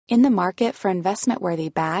In the market for investment-worthy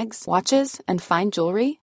bags, watches, and fine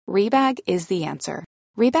jewelry, Rebag is the answer.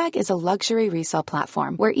 Rebag is a luxury resale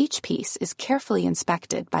platform where each piece is carefully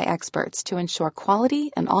inspected by experts to ensure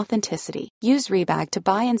quality and authenticity. Use Rebag to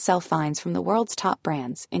buy and sell finds from the world's top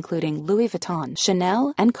brands, including Louis Vuitton,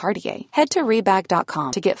 Chanel, and Cartier. Head to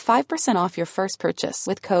Rebag.com to get 5% off your first purchase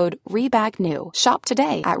with code REBAGNEW. Shop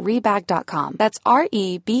today at Rebag.com. That's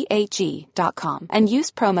REBAG.com. And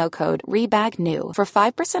use promo code REBAGNEW for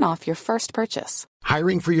 5% off your first purchase.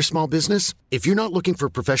 Hiring for your small business? If you're not looking for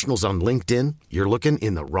professionals on LinkedIn, you're looking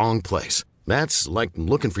in the wrong place. That's like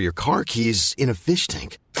looking for your car keys in a fish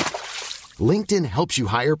tank. LinkedIn helps you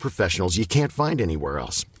hire professionals you can't find anywhere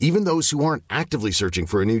else, even those who aren't actively searching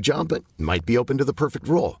for a new job but might be open to the perfect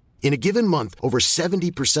role. In a given month, over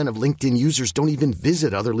 70% of LinkedIn users don't even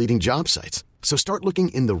visit other leading job sites. So start looking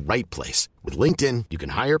in the right place. With LinkedIn, you can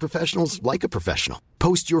hire professionals like a professional.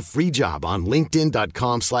 Post your free job on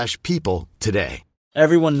linkedin.com/people today.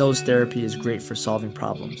 Everyone knows therapy is great for solving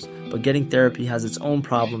problems, but getting therapy has its own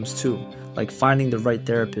problems too, like finding the right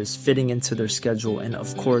therapist, fitting into their schedule, and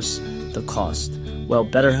of course, the cost. Well,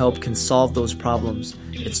 BetterHelp can solve those problems.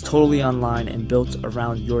 It's totally online and built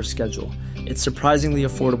around your schedule. It's surprisingly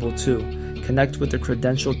affordable too. Connect with a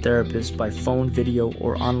credentialed therapist by phone, video,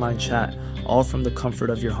 or online chat, all from the comfort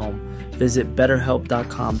of your home. Visit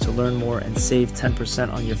BetterHelp.com to learn more and save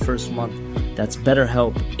 10% on your first month. That's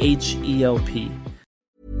BetterHelp, H-E-L-P.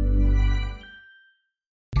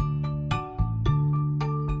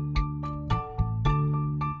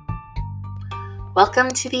 Welcome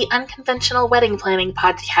to the Unconventional Wedding Planning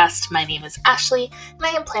Podcast. My name is Ashley, and I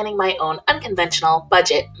am planning my own unconventional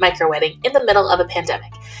budget micro-wedding in the middle of a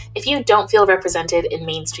pandemic. If you don't feel represented in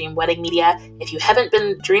mainstream wedding media, if you haven't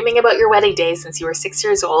been dreaming about your wedding day since you were 6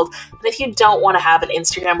 years old, and if you don't want to have an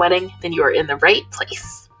Instagram wedding, then you are in the right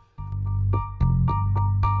place.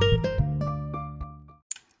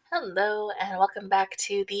 Hello, and welcome back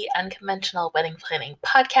to the Unconventional Wedding Planning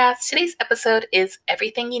Podcast. Today's episode is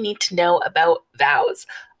everything you need to know about vows.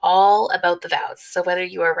 All about the vows. So whether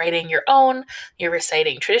you are writing your own, you're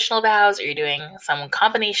reciting traditional vows, or you're doing some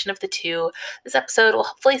combination of the two, this episode will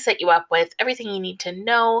hopefully set you up with everything you need to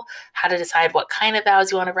know, how to decide what kind of vows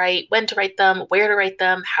you want to write, when to write them, where to write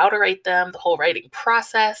them, how to write them, the whole writing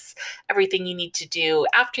process, everything you need to do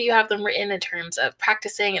after you have them written in terms of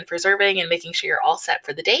practicing and preserving and making sure you're all set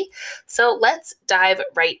for the day. So let's dive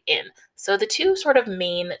right in. So the two sort of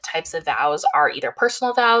main types of vows are either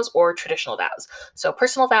personal vows or traditional vows. So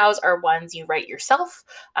personal vows are ones you write yourself.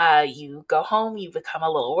 You go home, you become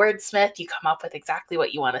a little wordsmith, you come up with exactly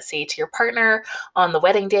what you want to say to your partner. On the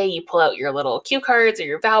wedding day, you pull out your little cue cards or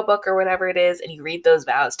your vow book or whatever it is, and you read those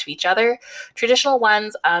vows to each other. Traditional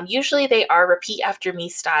ones, usually they are repeat after me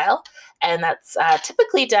style. And that's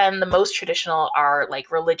typically done. The most traditional are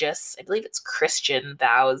like religious, I believe it's Christian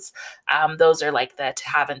vows. Those are like the to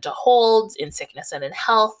have and to hold, in sickness and in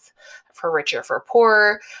health, for rich or for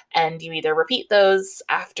poor. And you either repeat those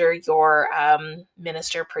after your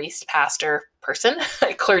minister, priest, pastor, person,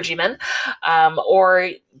 clergyman, or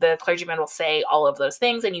the clergyman will say all of those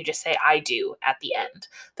things and you just say, I do at the end.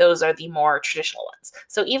 Those are the more traditional ones.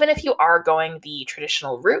 So even if you are going the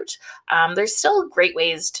traditional route, there's still great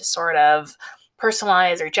ways to sort of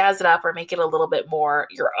personalize or jazz it up or make it a little bit more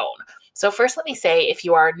your own. So first, let me say, if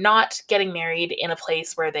you are not getting married in a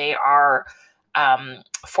place where they are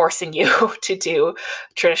forcing you to do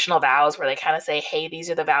traditional vows, where they kind of say, hey, these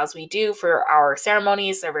are the vows we do for our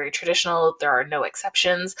ceremonies. They're very traditional. There are no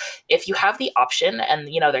exceptions. If you have the option and,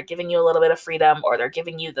 they're giving you a little bit of freedom, or they're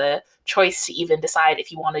giving you the choice to even decide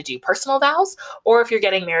if you want to do personal vows, or if you're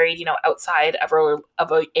getting married, outside of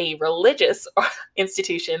a religious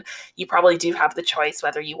institution, you probably do have the choice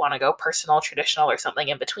whether you want to go personal, traditional, or something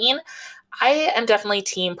in between. I am definitely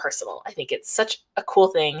team personal. I think it's such a cool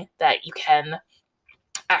thing that you can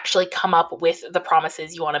actually come up with the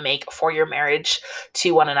promises you want to make for your marriage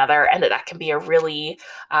to one another, and that can be a really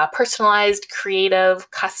personalized, creative,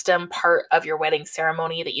 custom part of your wedding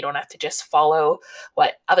ceremony, that you don't have to just follow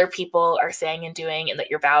what other people are saying and doing, and that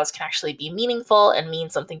your vows can actually be meaningful and mean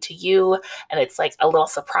something to you. And it's like a little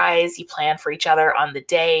surprise you plan for each other on the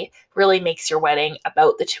day. Really makes your wedding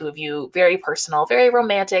about the two of you, very personal, very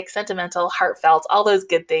romantic, sentimental, heartfelt, all those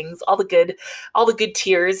good things, all the good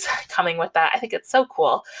tears coming with that. I think it's so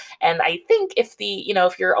cool. And I think if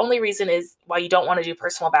if your only reason is why you don't want to do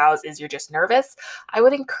personal vows is you're just nervous, I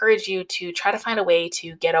would encourage you to try to find a way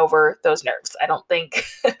to get over those nerves. I don't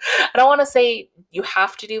want to say you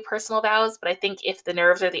have to do personal vows, but I think if the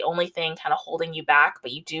nerves are the only thing kind of holding you back,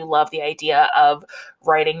 but you do love the idea of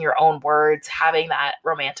writing your own words, having that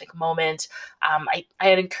romantic moment,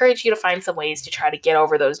 I'd encourage you to find some ways to try to get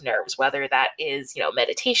over those nerves, whether that is,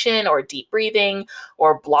 meditation or deep breathing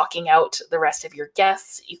or blocking out the rest of your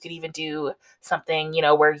guests. You could even do something,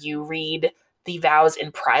 where you read the vows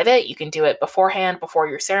in private. You can do it beforehand, before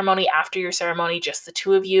your ceremony, after your ceremony, just the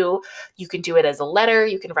two of you. You can do it as a letter.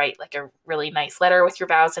 You can write like a really nice letter with your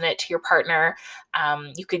vows in it to your partner.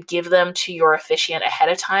 You could give them to your officiant ahead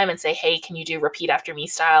of time and say, hey, can you do repeat after me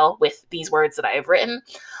style with these words that I have written?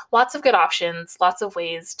 Lots of good options, lots of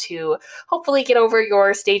ways to hopefully get over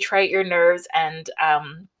your stage fright, your nerves, and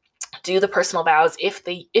do the personal vows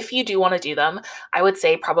if you do want to do them. I would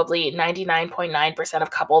say probably 99.9%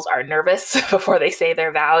 of couples are nervous before they say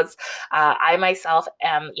their vows. I myself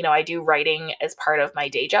am, I do writing as part of my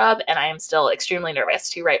day job, and I am still extremely nervous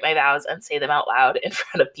to write my vows and say them out loud in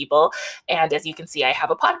front of people. And as you can see, I have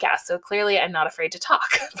a podcast, so clearly I'm not afraid to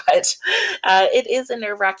talk, but it is a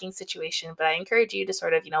nerve-wracking situation. But I encourage you to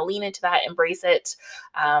sort of, lean into that, embrace it.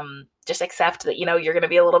 Just accept that, you're going to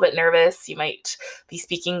be a little bit nervous. You might be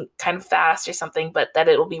speaking kind of fast or something, but that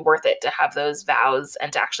it'll be worth it to have those vows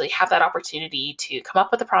and to actually have that opportunity to come up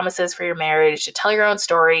with the promises for your marriage, to tell your own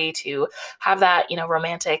story, to have that,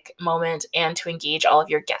 romantic moment, and to engage all of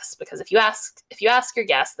your guests. Because if you ask your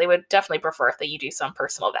guests, they would definitely prefer that you do some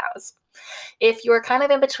personal vows. If you're kind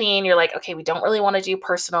of in between, you're like, okay, we don't really want to do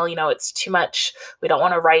personal, it's too much. We don't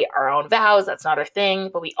want to write our own vows. That's not our thing.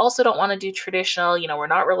 But we also don't want to do traditional. We're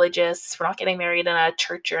not religious. We're not getting married in a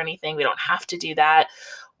church or anything. We don't have to do that.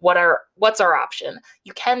 What's our option?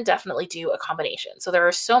 You can definitely do a combination. So there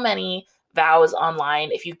are so many vows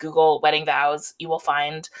online. If you Google wedding vows, you will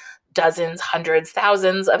find dozens, hundreds,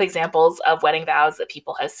 thousands of examples of wedding vows that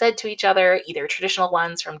people have said to each other, either traditional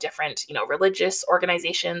ones from different, religious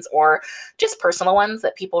organizations, or just personal ones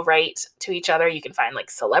that people write to each other. You can find like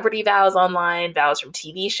celebrity vows online, vows from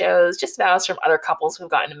TV shows, just vows from other couples who've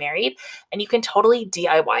gotten married, and you can totally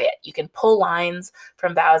DIY it. You can pull lines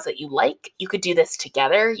from vows that you like. You could do this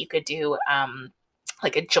together. You could do,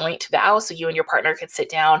 like a joint vow. So you and your partner could sit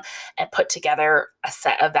down and put together a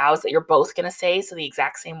set of vows that you're both going to say. So the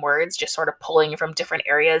exact same words, just sort of pulling from different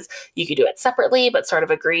areas. You could do it separately, but sort of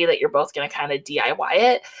agree that you're both going to kind of DIY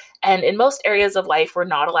it. And in most areas of life, we're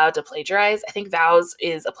not allowed to plagiarize. I think vows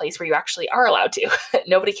is a place where you actually are allowed to.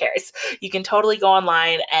 Nobody cares. You can totally go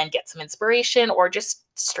online and get some inspiration, or just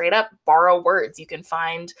straight up borrow words. You can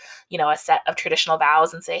find, a set of traditional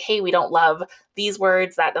vows and say, hey, we don't love these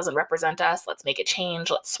words. That doesn't represent us. Let's make a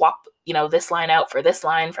change. Let's swap, this line out for this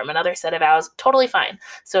line from another set of vows. Totally fine.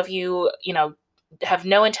 So if you, have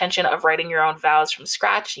no intention of writing your own vows from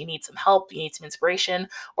scratch, you need some help, you need some inspiration,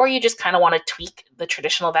 or you just kind of want to tweak the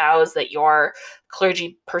traditional vows that your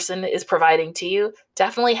clergy person is providing to you,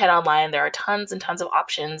 definitely head online. There are tons and tons of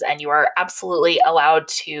options, and you are absolutely allowed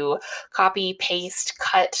to copy, paste,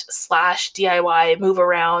 cut, slash, DIY, move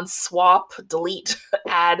around, swap, delete,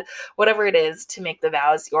 add, whatever it is to make the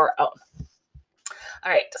vows your own.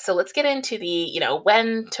 All right, so let's get into the,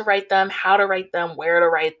 when to write them, how to write them, where to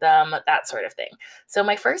write them, that sort of thing. So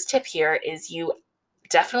my first tip here is you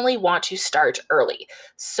definitely want to start early.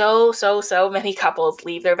 So many couples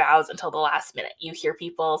leave their vows until the last minute. You hear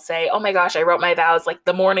people say, oh my gosh, I wrote my vows like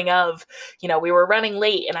the morning of, we were running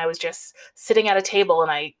late and I was just sitting at a table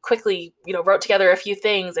and I quickly, wrote together a few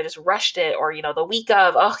things. I just rushed it. Or, the week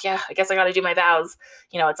of, oh yeah, I guess I got to do my vows.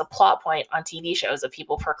 It's a plot point on TV shows of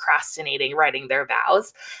people procrastinating writing their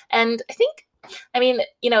vows. And I think,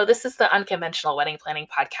 this is the Unconventional Wedding Planning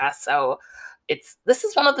Podcast. So this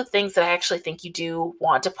is one of the things that I actually think you do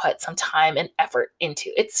want to put some time and effort into.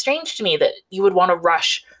 It's strange to me that you would want to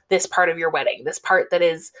rush this part of your wedding, this part that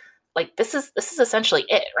is like, this is essentially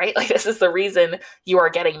it, right? Like, this is the reason you are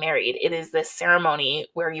getting married. It is this ceremony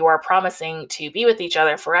where you are promising to be with each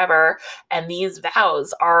other forever. And these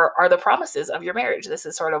vows are the promises of your marriage. This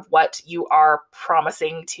is sort of what you are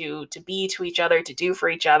promising to be to each other, to do for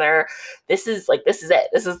each other. This is it.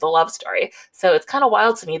 This is the love story. So it's kind of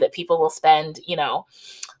wild to me that people will spend,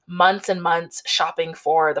 months and months shopping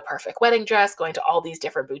for the perfect wedding dress, going to all these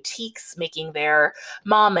different boutiques, making their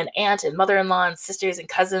mom and aunt and mother-in-law and sisters and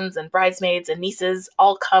cousins and bridesmaids and nieces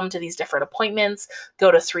all come to these different appointments,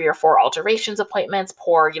 go to 3 or 4 alterations appointments,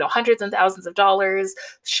 pour, hundreds and thousands of dollars,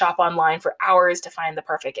 shop online for hours to find the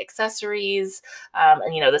perfect accessories. And,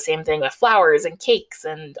 the same thing with flowers and cakes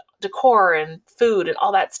and decor and food and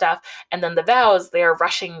all that stuff. And then the vows, they are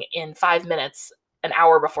rushing in 5 minutes an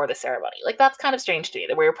hour before the ceremony. Like, that's kind of strange to me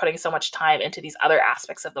that we're putting so much time into these other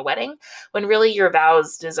aspects of the wedding when really your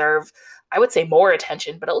vows deserve, I would say, more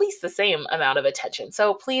attention, but at least the same amount of attention.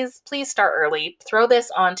 So please start early. Throw this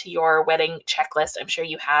onto your wedding checklist. I'm sure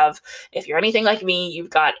you have, if you're anything like me, you've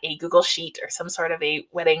got a Google Sheet or some sort of a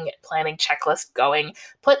wedding planning checklist going.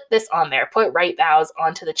 Put this on there. Put Write Vows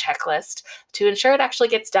onto the checklist to ensure it actually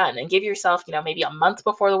gets done, and give yourself, maybe a month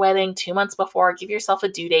before the wedding, 2 months before, give yourself a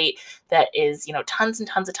due date that is, tons and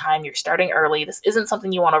tons of time. You're starting early. This isn't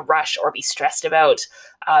something you want to rush or be stressed about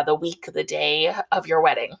the week, the day of your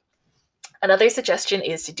wedding. Another suggestion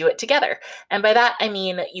is to do it together. And by that, I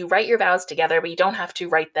mean, you write your vows together, but you don't have to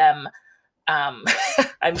write them.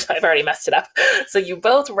 I've already messed it up. So you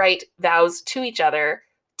both write vows to each other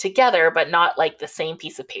together, but not like the same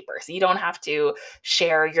piece of paper. So you don't have to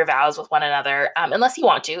share your vows with one another, unless you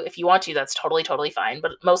want to. If you want to, that's totally fine.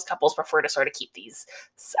 But most couples prefer to sort of keep these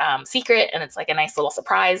secret, and it's like a nice little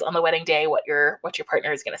surprise on the wedding day what your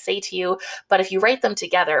partner is going to say to you. But if you write them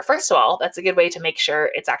together, first of all, that's a good way to make sure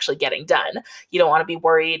it's actually getting done. You don't want to be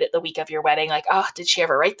worried the week of your wedding, like, oh, did she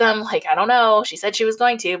ever write them? Like, I don't know. She said she was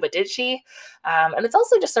going to, but did she? And it's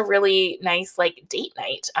also just a really nice like date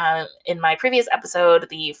night. In my previous episode,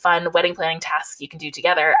 the fun wedding planning tasks you can do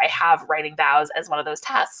together, I have writing vows as one of those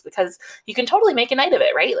tasks, because you can totally make a night of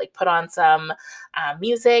it, right? Like, put on some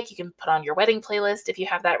music. You can put on your wedding playlist if you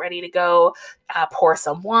have that ready to go. Pour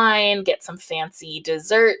some wine, get some fancy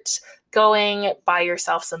dessert going, buy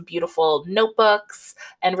yourself some beautiful notebooks,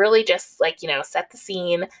 and really just like, set the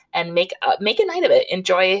scene and make a night of it.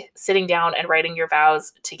 Enjoy sitting down and writing your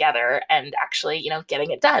vows together and actually,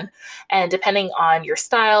 getting it done. And depending on your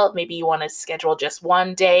style, maybe you want to schedule just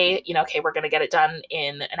one day, okay, we're going to get it done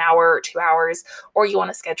in an hour or 2 hours, or you want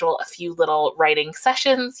to schedule a few little writing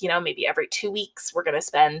sessions, maybe every 2 weeks, we're going to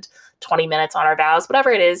spend 20 minutes on our vows,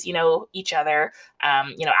 whatever it is, each other.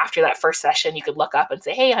 After that first session, you could look up and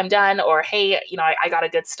say, hey, I'm done, or hey, I got a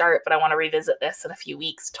good start, but I want to revisit this in a few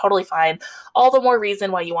weeks. Totally fine. All the more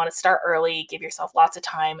reason why you want to start early. Give yourself lots of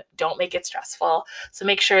time. Don't make it stressful. So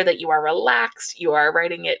make sure that you are relaxed, you are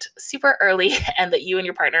writing it super early, and that you and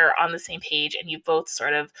your partner are on the same page, and you both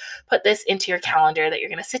sort of put this into your calendar that you're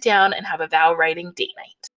going to sit down and have a vow writing date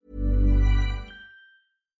night.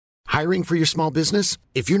 Hiring for your small business?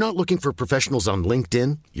 If you're not looking for professionals on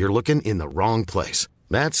LinkedIn, you're looking in the wrong place.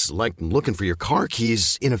 That's like looking for your car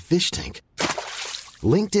keys in a fish tank.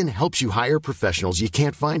 LinkedIn helps you hire professionals you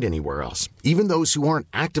can't find anywhere else, even those who aren't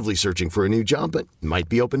actively searching for a new job but might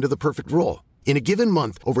be open to the perfect role. In a given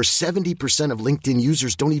month, over 70% of LinkedIn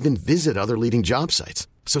users don't even visit other leading job sites.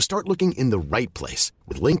 So start looking in the right place.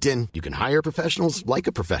 With LinkedIn, you can hire professionals like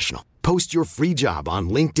a professional. Post your free job on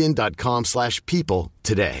linkedin.com/people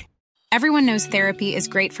today. Everyone knows therapy is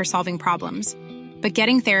great for solving problems, but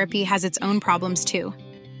getting therapy has its own problems too,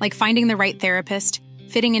 like finding the right therapist,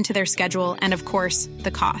 fitting into their schedule, and of course,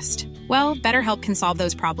 the cost. Well, BetterHelp can solve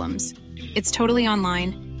those problems. It's totally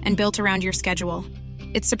online and built around your schedule.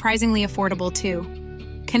 It's surprisingly affordable too.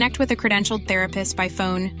 Connect with a credentialed therapist by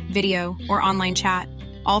phone, video, or online chat,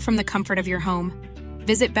 all from the comfort of your home.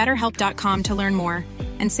 Visit BetterHelp.com to learn more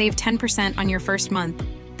and save 10% on your first month.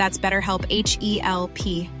 That's BetterHelp,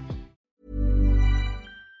 H-E-L-P.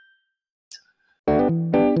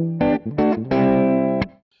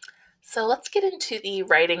 So let's get into the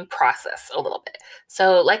writing process a little bit.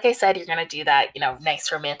 So like I said, you're going to do that,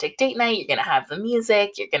 nice romantic date night. You're going to have the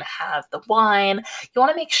music. You're going to have the wine. You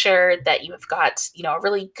want to make sure that you've got, a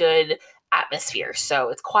really good atmosphere. So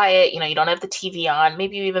it's quiet, you don't have the TV on.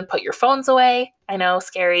 Maybe you even put your phones away. I know,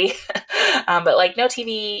 scary, but like no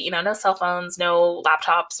TV, no cell phones, no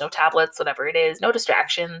laptops, no tablets, whatever it is, no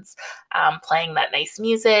distractions, playing that nice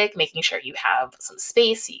music, making sure you have some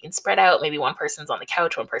space so you can spread out. Maybe one person's on the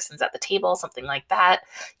couch, one person's at the table, something like that.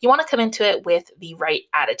 You want to come into it with the right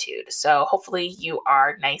attitude. So hopefully you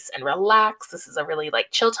are nice and relaxed. This is a really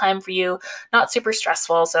like chill time for you, not super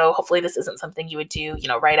stressful. So hopefully this isn't something you would do,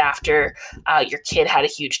 right after your kid had a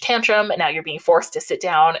huge tantrum and now you're being forced to sit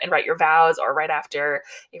down and write your vows, or right after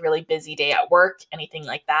a really busy day at work, anything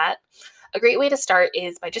like that. A great way to start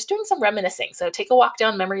is by just doing some reminiscing. So take a walk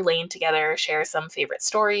down memory lane together, share some favorite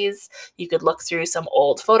stories. You could look through some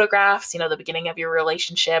old photographs, the beginning of your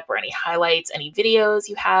relationship, or any highlights, any videos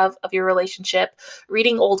you have of your relationship.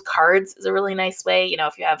 Reading old cards is a really nice way.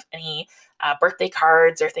 If you have any birthday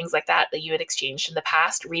cards or things like that you had exchanged in the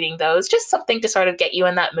past, reading those, just something to sort of get you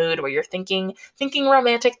in that mood where you're thinking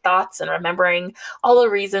romantic thoughts and remembering all the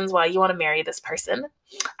reasons why you want to marry this person.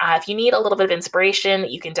 If you need a little bit of inspiration,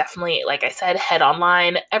 you can definitely, like I said, head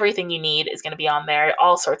online. Everything you need is going to be on there.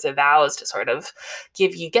 All sorts of vows to sort of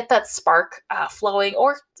get that spark flowing,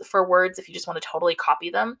 or for words if you just want to totally copy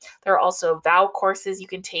them. There are also vow courses you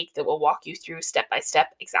can take that will walk you through step by step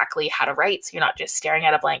exactly how to write, so you're not just staring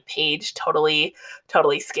at a blank page totally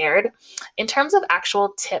scared. In terms of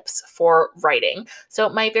actual tips for writing, so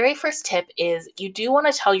my very first tip is you do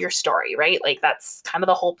want to tell your story, right? Like that's kind of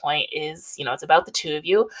the whole point is, it's about the two of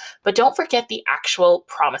you, but don't forget the actual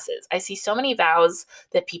promises. I see so many vows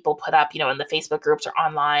that people put up, in the Facebook groups or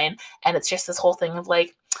online, and it's just this whole thing of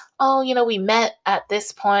like, oh, we met at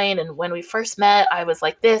this point, and when we first met, I was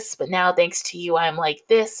like this, but now thanks to you, I'm like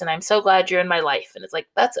this, and I'm so glad you're in my life. And it's like,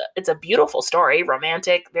 it's a beautiful story,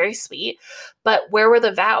 romantic, very sweet, but where were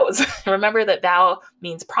the vows? Remember that vow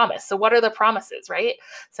means promise. So what are the promises, right?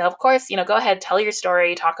 So of course, go ahead, tell your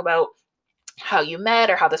story, talk about how you met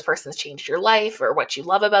or how this person's changed your life or what you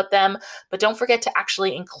love about them. But don't forget to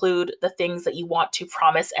actually include the things that you want to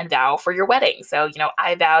promise and vow for your wedding. So,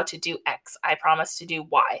 I vow to do X, I promise to do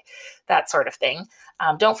Y, that sort of thing.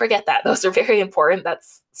 Don't forget that. Those are very important.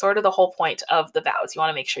 That's sort of the whole point of the vows. You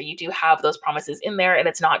want to make sure you do have those promises in there and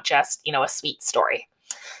it's not just, a sweet story.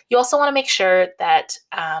 You also want to make sure that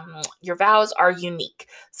your vows are unique.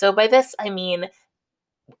 So by this, I mean,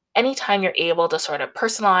 anytime you're able to sort of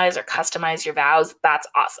personalize or customize your vows, that's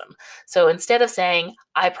awesome. So instead of saying,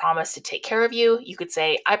 I promise to take care of you, you could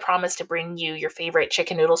say, I promise to bring you your favorite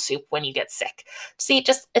chicken noodle soup when you get sick. See,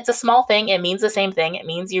 it's a small thing. It means the same thing. It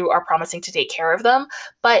means you are promising to take care of them,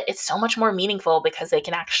 but it's so much more meaningful because they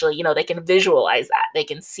can actually, they can visualize that. They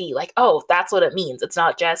can see like, oh, that's what it means. It's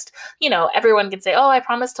not just, everyone can say, oh, I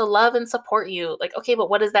promise to love and support you. Like, okay, but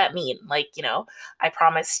what does that mean? Like, I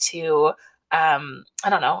promise to I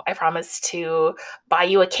don't know, I promise to buy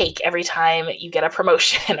you a cake every time you get a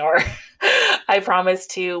promotion, or I promise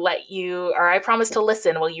to I promise to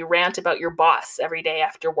listen while you rant about your boss every day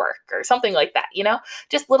after work, or something like that,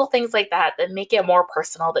 just little things like that make it more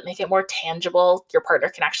personal, that make it more tangible. Your partner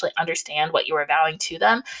can actually understand what you are vowing to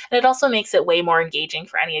them. And it also makes it way more engaging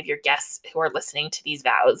for any of your guests who are listening to these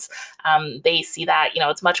vows. They see that,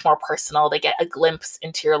 it's much more personal. They get a glimpse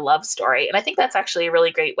into your love story. And I think that's actually a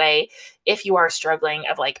really great way if you are struggling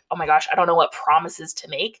of like, oh my gosh, I don't know what promises to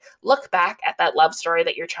make. Look back at that love story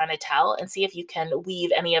that you're trying to tell and see if you can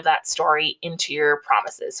weave any of that story into your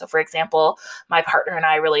promises. So for example, my partner and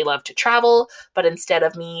I really love to travel, but instead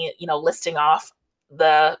of me, listing off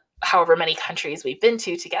the however many countries we've been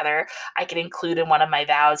to together, I could include in one of my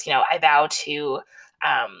vows, I vow to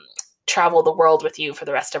travel the world with you for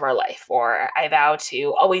the rest of our life, or I vow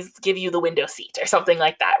to always give you the window seat, or something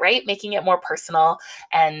like that, right? Making it more personal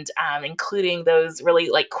and including those really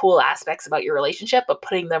like cool aspects about your relationship, but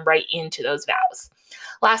putting them right into those vows.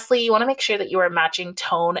 Lastly, you want to make sure that you are matching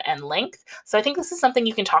tone and length. So I think this is something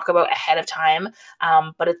you can talk about ahead of time,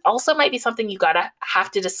 but it also might be something you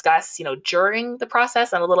have to discuss, during the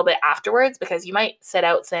process and a little bit afterwards, because you might set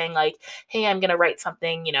out saying like, hey, I'm going to write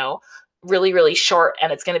something, really, really short,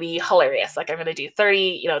 and it's going to be hilarious. Like I'm going to do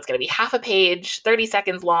 30, it's going to be half a page, 30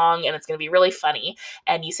 seconds long, and it's going to be really funny.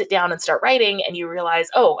 And you sit down and start writing and you realize,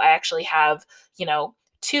 oh, I actually have,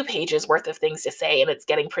 2 pages worth of things to say, and it's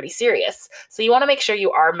getting pretty serious. So you want to make sure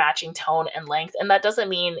you are matching tone and length. And that doesn't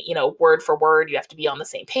mean, word for word, you have to be on the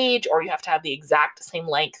same page or you have to have the exact same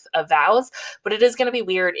length of vows, but it is going to be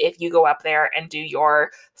weird if you go up there and do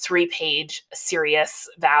your 3-page serious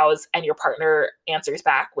vows and your partner answers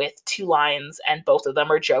back with 2 lines and both of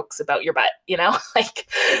them are jokes about your butt, like,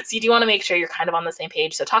 so you do want to make sure you're kind of on the same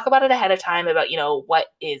page. So talk about it ahead of time about, what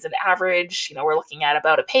is an average, we're looking at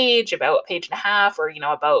about a page and a half, or,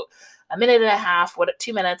 about a minute and a half,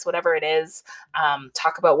 2 minutes, whatever it is.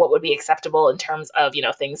 Talk about what would be acceptable in terms of,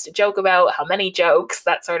 things to joke about, how many jokes,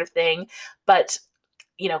 that sort of thing. But,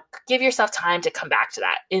 give yourself time to come back to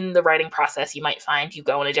that. In the writing process, you might find you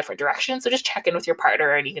go in a different direction. So just check in with your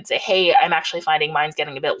partner and you can say, hey, I'm actually finding mine's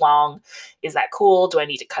getting a bit long. Is that cool? Do I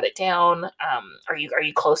need to cut it down? Are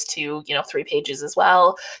you close to, 3 pages as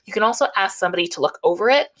well? You can also ask somebody to look over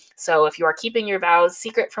it. So if you are keeping your vows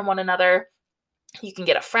secret from one another, you can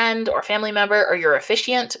get a friend or family member, or your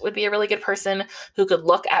officiant would be a really good person who could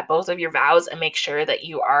look at both of your vows and make sure that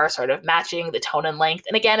you are sort of matching the tone and length.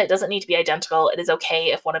 And again, it doesn't need to be identical. It is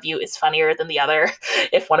okay if one of you is funnier than the other,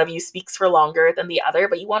 if one of you speaks for longer than the other,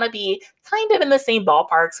 but you want to be kind of in the same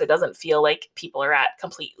ballpark so it doesn't feel like people are at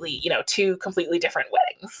completely, 2 completely different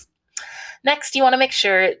weddings. Next, you want to make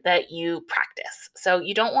sure that you practice. So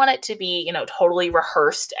you don't want it to be, totally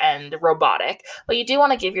rehearsed and robotic, but you do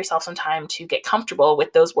want to give yourself some time to get comfortable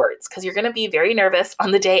with those words because you're going to be very nervous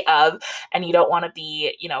on the day of, and you don't want to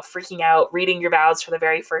be, freaking out, reading your vows for the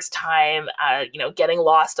very first time, getting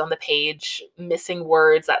lost on the page, missing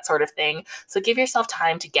words, that sort of thing. So give yourself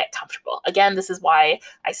time to get comfortable. Again, this is why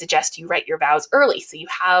I suggest you write your vows early so you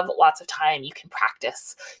have lots of time you can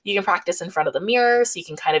practice. You can practice in front of the mirror so you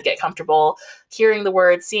can kind of get comfortable hearing the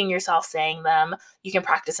words, seeing yourself saying them. You can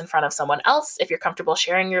practice in front of someone else if you're comfortable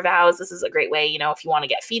sharing your vows. This is a great way, if you want to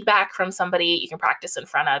get feedback from somebody, you can practice in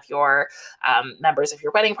front of your members of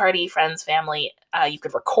your wedding party, friends, family. You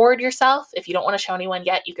could record yourself. If you don't want to show anyone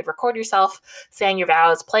yet, you could record yourself saying your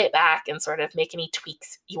vows, play it back, and sort of make any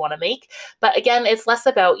tweaks you want to make. But again, it's less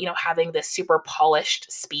about, having this super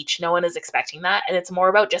polished speech. No one is expecting that. And it's more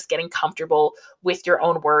about just getting comfortable with your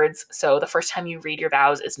own words. So the first time you read your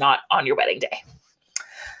vows is not on your wedding day.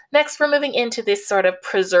 Next, we're moving into this sort of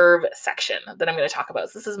preserve section that I'm going to talk about.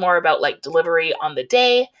 So this is more about like delivery on the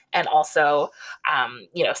day and also,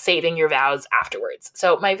 saving your vows afterwards.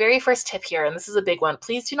 So my very first tip here, and this is a big one,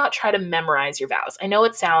 please do not try to memorize your vows. I know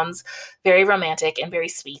it sounds very romantic and very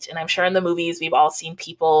sweet, and I'm sure in the movies we've all seen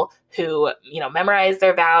people who, memorize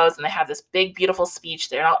their vows and they have this big, beautiful speech.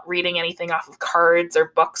 They're not reading anything off of cards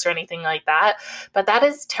or books or anything like that, but that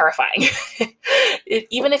is terrifying.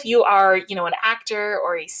 Even if you are, an actor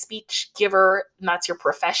or a speech giver, and that's your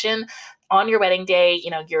profession, on your wedding day,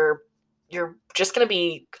 you're just going to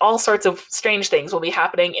be all sorts of strange things will be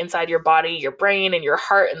happening inside your body, your brain, and your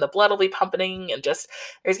heart, and the blood will be pumping, and just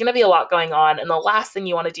there's going to be a lot going on. And the last thing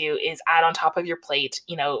you want to do is add on top of your plate,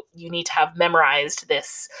 you need to have memorized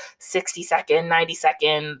this 60-second,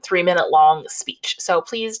 90-second, 3-minute long speech. So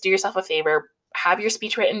please do yourself a favor, have your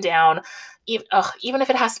speech written down. Even if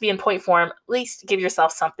it has to be in point form, at least give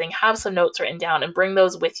yourself something, have some notes written down, and bring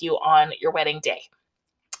those with you on your wedding day.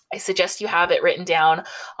 I suggest you have it written down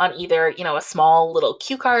on either, a small little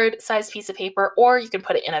cue card sized piece of paper, or you can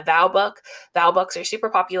put it in a vow book. Vow books are super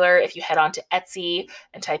popular. If you head on to Etsy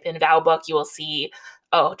and type in vow book, you will see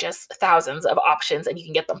just thousands of options, and you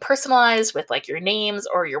can get them personalized with like your names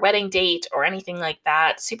or your wedding date or anything like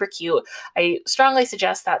that. Super cute. I strongly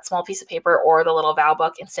suggest that small piece of paper or the little vow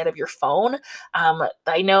book instead of your phone.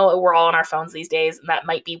 I know we're all on our phones these days, and that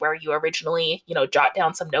might be where you originally, jot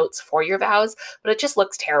down some notes for your vows, but it just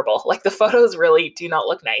looks terrible. Like the photos really do not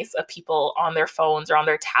look nice of people on their phones or on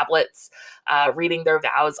their tablets reading their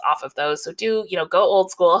vows off of those. So do, go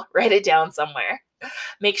old school, write it down somewhere.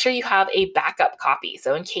 Make sure you have a backup copy.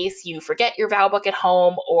 So in case you forget your vow book at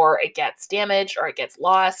home or it gets damaged or it gets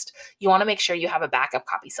lost, you want to make sure you have a backup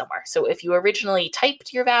copy somewhere. So if you originally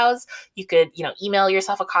typed your vows, you could, email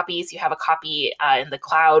yourself a copy. So you have a copy in the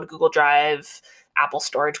cloud, Google Drive, Apple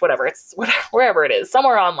storage, wherever it is,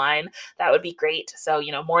 somewhere online, that would be great. So,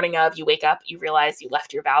 morning of, you wake up, you realize you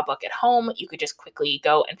left your vow book at home. You could just quickly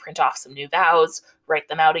go and print off some new vows, write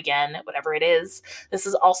them out again, whatever it is. This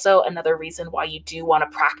is also another reason why you do want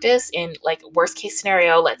to practice in like worst case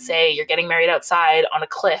scenario. Let's say you're getting married outside on a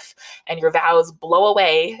cliff and your vows blow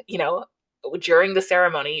away, during the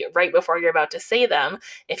ceremony, right before you're about to say them.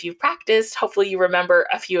 If you've practiced, hopefully you remember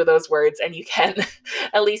a few of those words and you can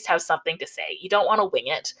at least have something to say. You don't want to wing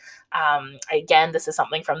it. Again, this is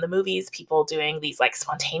something from the movies, people doing these like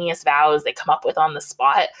spontaneous vows they come up with on the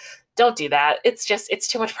spot. Don't do that. It's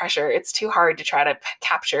too much pressure. It's too hard to try to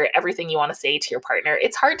capture everything you want to say to your partner.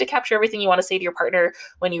 It's hard to capture everything you want to say to your partner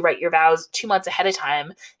when you write your vows 2 months ahead of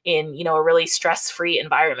time in, a really stress-free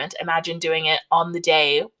environment. Imagine doing it on the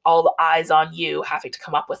day, all the eyes on you, having to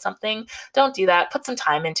come up with something. Don't do that. Put some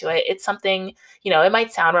time into it. It's something, it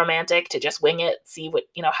might sound romantic to just wing it, see what,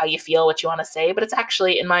 how you feel, what you want to say, but it's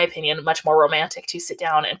actually, in my opinion, much more romantic to sit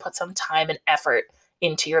down and put some time and effort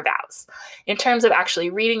into your vows. In terms of actually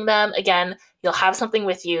reading them, again, you'll have something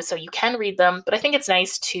with you so you can read them, but I think it's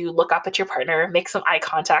nice to look up at your partner, make some eye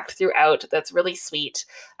contact throughout. That's really sweet.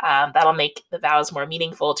 That'll make the vows more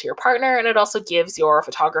meaningful to your partner, and it also gives your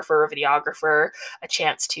photographer or videographer a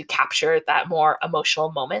chance to capture that more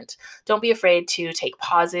emotional moment. Don't be afraid to take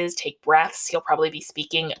pauses, take breaths. You'll probably be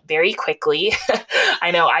speaking very quickly.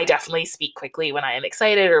 I know I definitely speak quickly when I am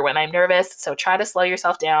excited or when I'm nervous, so try to slow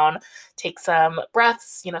yourself down, take some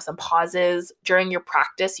breaths, some pauses. During your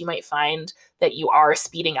practice, you might find that you are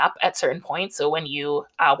speeding up at certain points. So when you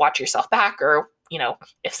watch yourself back or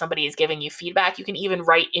if somebody is giving you feedback, you can even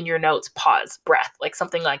write in your notes, pause, breath, like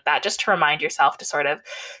something like that, just to remind yourself to sort of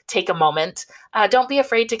take a moment. Don't be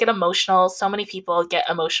afraid to get emotional. So many people get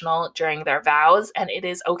emotional during their vows, and it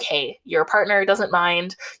is okay. Your partner doesn't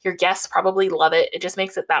mind. Your guests probably love it. It just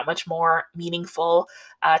makes it that much more meaningful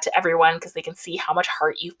to everyone because they can see how much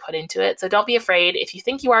heart you've put into it. So don't be afraid. If you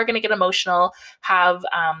think you are going to get emotional, have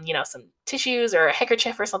some tissues or a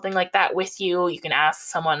handkerchief or something like that with you. You can ask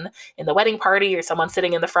someone in the wedding party or someone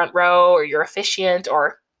sitting in the front row or your officiant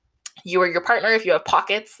or you or your partner, if you have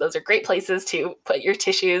pockets, those are great places to put your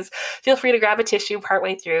tissues. Feel free to grab a tissue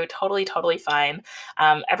partway through. Totally, totally fine.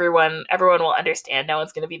 Everyone will understand. No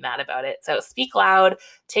one's going to be mad about it. So speak loud,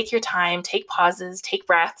 take your time, take pauses, take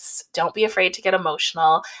breaths. Don't be afraid to get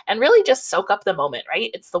emotional and really just soak up the moment, right?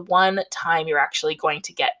 It's the one time you're actually going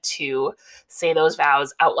to get to say those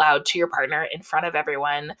vows out loud to your partner in front of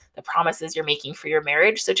everyone, the promises you're making for your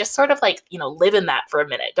marriage. So just sort of live in that for a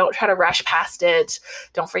minute. Don't try to rush past it.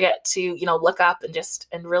 Don't forget to, look up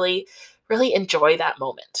and really, really enjoy that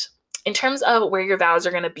moment. In terms of where your vows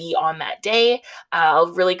are going to be on that day, a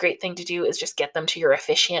really great thing to do is just get them to your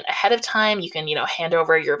officiant ahead of time. You can, hand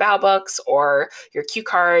over your vow books or your cue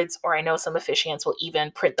cards, or I know some officiants will even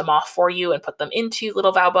print them off for you and put them into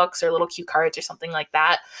little vow books or little cue cards or something like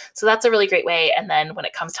that. So that's a really great way. And then when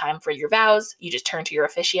it comes time for your vows, you just turn to your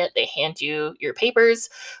officiant. They hand you your papers.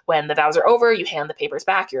 When the vows are over, you hand the papers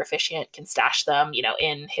back. Your officiant can stash them,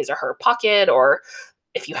 in his or her pocket, or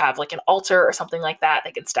if you have like an altar or something like that,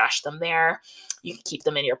 they can stash them there. You can keep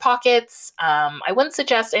them in your pockets. I wouldn't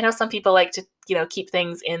suggest, I know some people like to, keep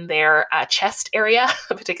things in their chest area,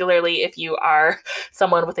 particularly if you are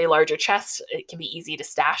someone with a larger chest, it can be easy to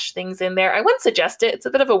stash things in there. I wouldn't suggest it. It's a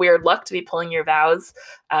bit of a weird look to be pulling your vows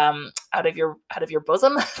out of your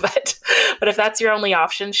bosom, but if that's your only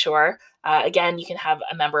option, sure. Again, you can have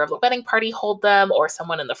a member of the wedding party hold them, or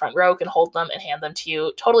someone in the front row can hold them and hand them to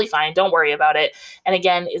you. Totally fine. Don't worry about it. And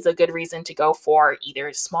again, is a good reason to go for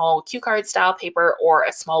either small cue card style paper or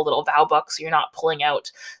a small little vow book. So you're not pulling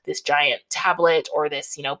out this giant tablet or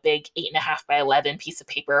this, big 8.5 by 11 piece of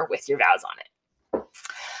paper with your vows on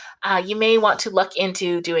it. You may want to look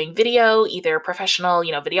into doing video, either professional,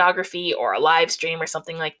 videography or a live stream or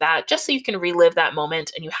something like that, just so you can relive that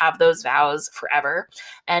moment and you have those vows forever.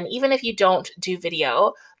 And even if you don't do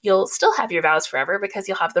video, you'll still have your vows forever because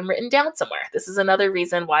you'll have them written down somewhere. This is another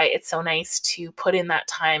reason why it's so nice to put in that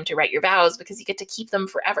time to write your vows, because you get to keep them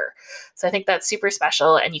forever. So I think that's super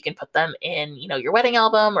special, and you can put them in, your wedding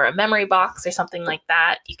album or a memory box or something like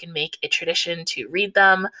that. You can make a tradition to read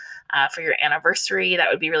them for your anniversary. That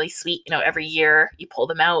would be really sweet. Every year you pull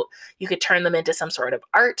them out. You could turn them into some sort of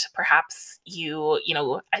art. Perhaps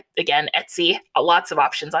again, Etsy, lots of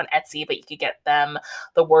options on Etsy, but you could get them,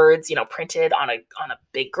 the words, printed on a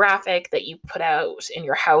big graphic that you put out in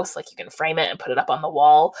your house. Like you can frame it and put it up on the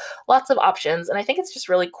wall. Lots of options. And I think it's just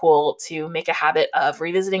really cool to make a habit of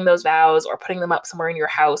revisiting those vows or putting them up somewhere in your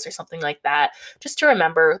house or something like that, just to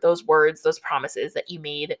remember those words, those promises that you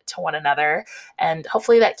made to one another. And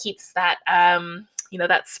hopefully that keeps that,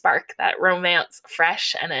 that spark, that romance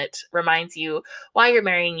fresh, and it reminds you why you're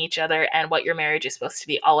marrying each other and what your marriage is supposed to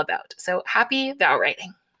be all about. So happy vow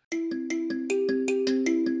writing.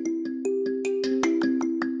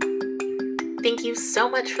 Thank you so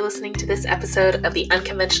much for listening to this episode of the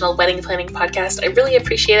Unconventional Wedding Planning Podcast. I really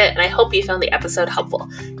appreciate it, and I hope you found the episode helpful.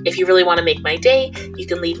 If you really want to make my day, you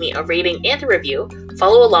can leave me a rating and a review,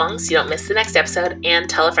 follow along so you don't miss the next episode, and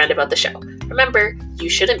tell a friend about the show. Remember, you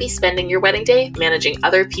shouldn't be spending your wedding day managing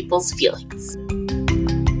other people's feelings.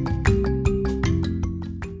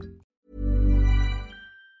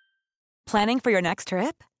 Planning for your next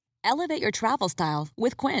trip? Elevate your travel style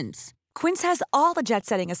with Quince. Quince has all the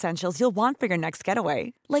jet-setting essentials you'll want for your next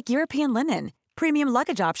getaway, like European linen, premium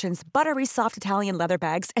luggage options, buttery soft Italian leather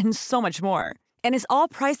bags, and so much more. And is all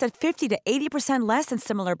priced at 50 to 80% less than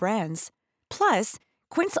similar brands. Plus,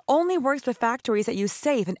 Quince only works with factories that use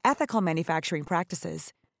safe and ethical manufacturing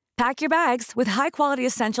practices. Pack your bags with high-quality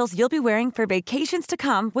essentials you'll be wearing for vacations to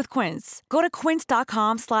come with Quince. Go to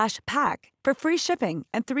quince.com/pack for free shipping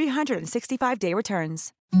and 365-day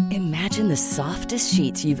returns. Imagine the softest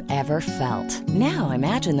sheets you've ever felt. Now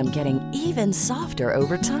imagine them getting even softer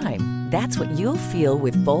over time. That's what you'll feel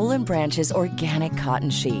with Boll & Branch's organic cotton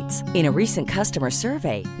sheets. In a recent customer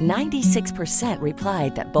survey, 96%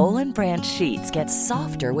 replied that Boll & Branch sheets get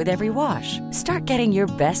softer with every wash. Start getting your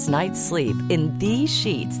best night's sleep in these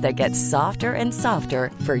sheets that get softer and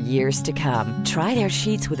softer for years to come. Try their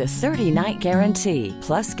sheets with a 30-night guarantee.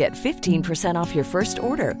 Plus, get 15% off your first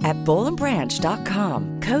order at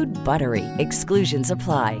bollandbranch.com. Code BUTTERY. Exclusions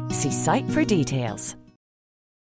apply. See site for details.